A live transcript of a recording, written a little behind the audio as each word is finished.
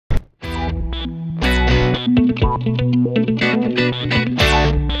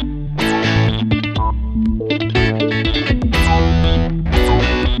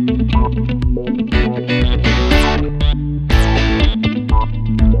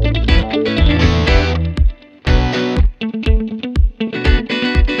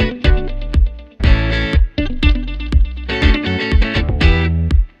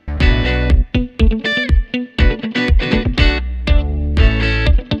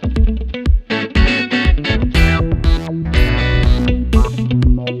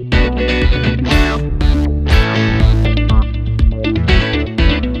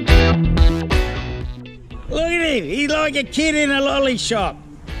He's like a kid in a lolly shop.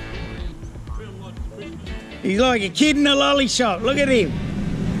 He's like a kid in a lolly shop. Look at him.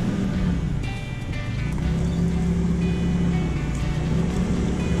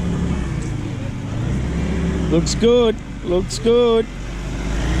 Looks good. Looks good.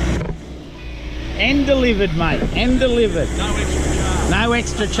 And delivered, mate. And delivered. No extra charge. No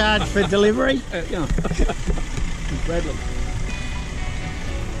extra charge for delivery. Yeah. Bradley.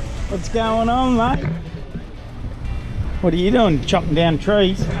 What's going on, mate? What are you doing? Chopping down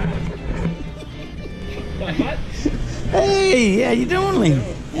trees? Hey, how you doing, Ling?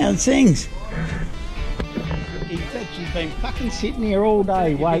 How's things? He's actually been fucking sitting here all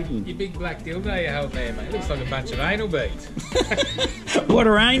day waiting. Your big black dildo you held there, mate. Looks like a bunch of anal beads. What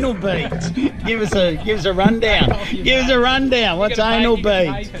are anal beads? Give us a rundown. Give us a rundown. What's anal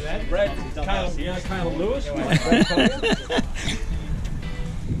beads? Brad, Caleb Lewis.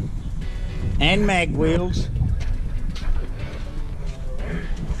 And mag wheels.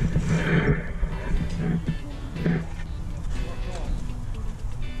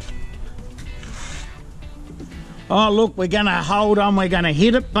 Oh look, we're gonna hold on, we're gonna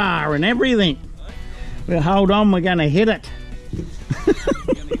hit it bar and everything. We'll hold on, we're gonna hit it.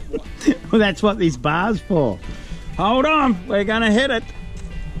 Well, that's what this bar's for. Hold on, we're gonna hit it.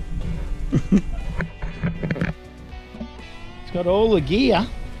 It's got all the gear.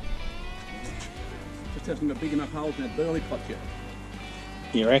 Just hasn't got big enough holes in that burley pot yet.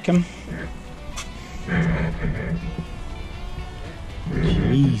 You reckon?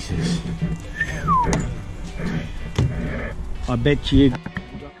 Jesus. I bet you. Got the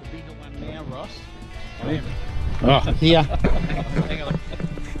bigger one now, Ross. Oh, here. Hang on.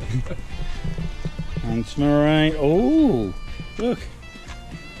 Thanks, Marie. Oh, look.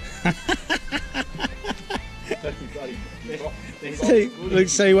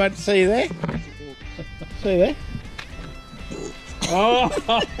 See what? See there? See there? Oh!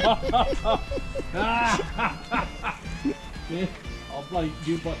 Yeah, I'll bloody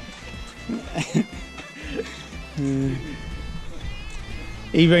do what.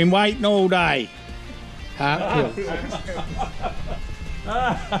 You've been waiting all day. Heart pills.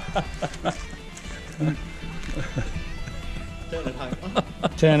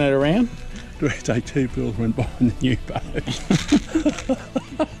 Turn it around. Say 2 bills went buying the new boat.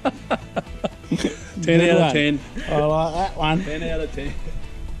 10 out of 10. I like that one. 10 out of 10.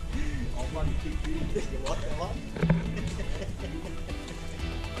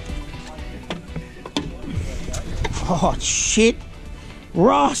 Oh shit,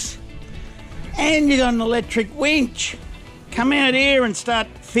 Ross, and you got an electric winch. Come out here and start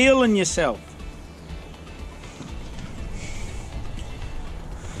feeling yourself.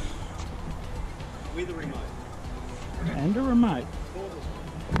 With a remote. And a remote.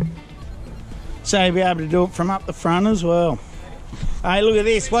 So you'll be able to do it from up the front as well. Hey, look at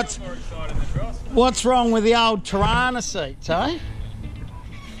this. What's wrong with the old Tirana seats, eh?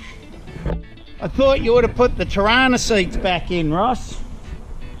 I thought you would have put the Tirana seats back in, Ross.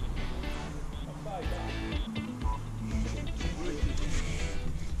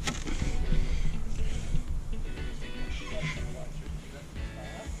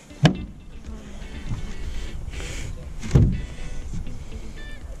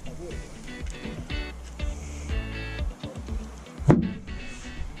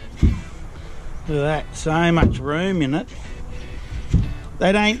 Look at that, so much room in it.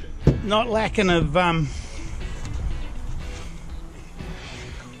 They ain't not lacking of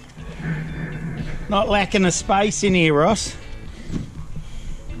not lacking of space in here, Ross.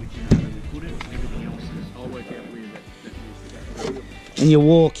 And your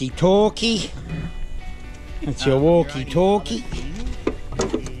walkie-talkie. That's your walkie-talkie.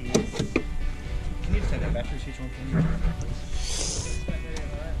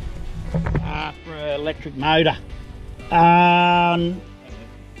 For an electric motor.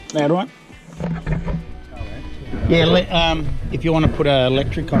 That one. Yeah, if you want to put an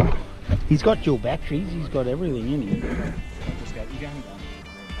electric on. He's got dual batteries, he's got everything in here.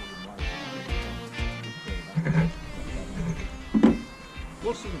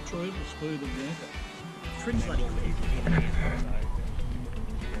 What sort of treble speed of the anchor? Pretty bloody quick.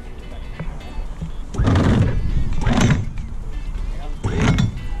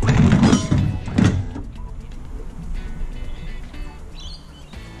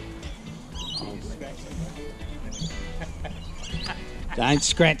 Don't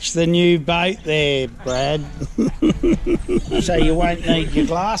scratch the new boat there, Brad. So you won't need your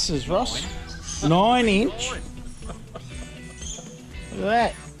glasses, Ross. 9 inch. Look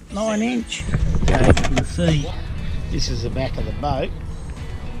at that, 9 inch. Okay, you can see this is the back of the boat,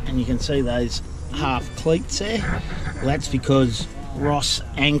 and you can see those half cleats there. Well, that's because Ross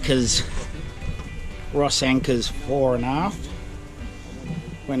anchors fore and aft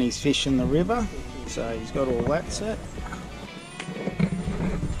when he's fishing the river, so he's got all that set.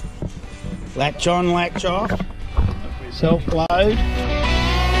 Latch on, latch off, self-load.